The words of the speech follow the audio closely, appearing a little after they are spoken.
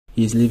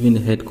is leaving the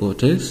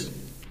headquarters.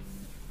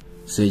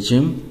 Sir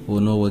Jim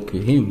will not work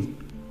with him.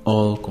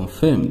 All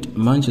confirmed.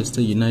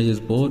 Manchester United's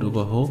board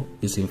overhaul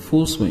is in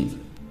full swing.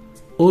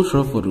 Old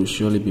Trafford will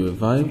surely be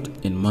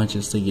revived and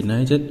Manchester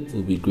United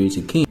will be great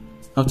again.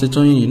 After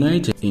joining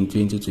United in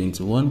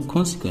 2021,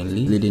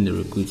 consequently leading the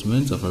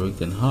recruitment of Erik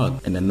Ten Hag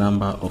and a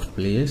number of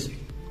players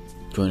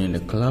joining the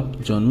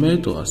club, John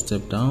Murtough has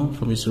stepped down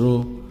from his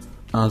role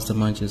as the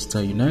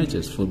Manchester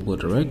United's football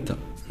director.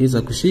 His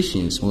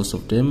acquisitions, most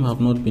of them have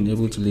not been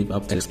able to live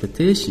up to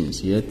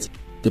expectations, yet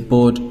the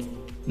board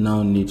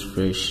now needs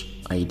fresh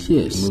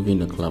ideas moving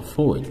the club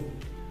forward.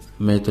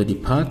 Murtough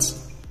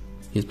departs,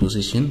 his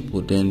position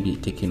will then be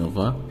taken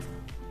over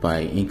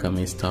by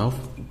incoming staff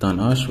Dan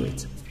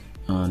Ashworth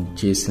and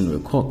Jason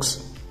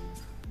Wilcox.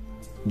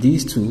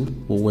 These two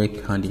will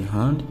work hand in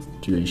hand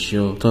to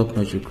ensure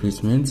top-notch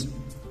recruitments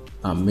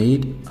are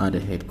made at the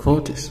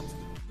headquarters.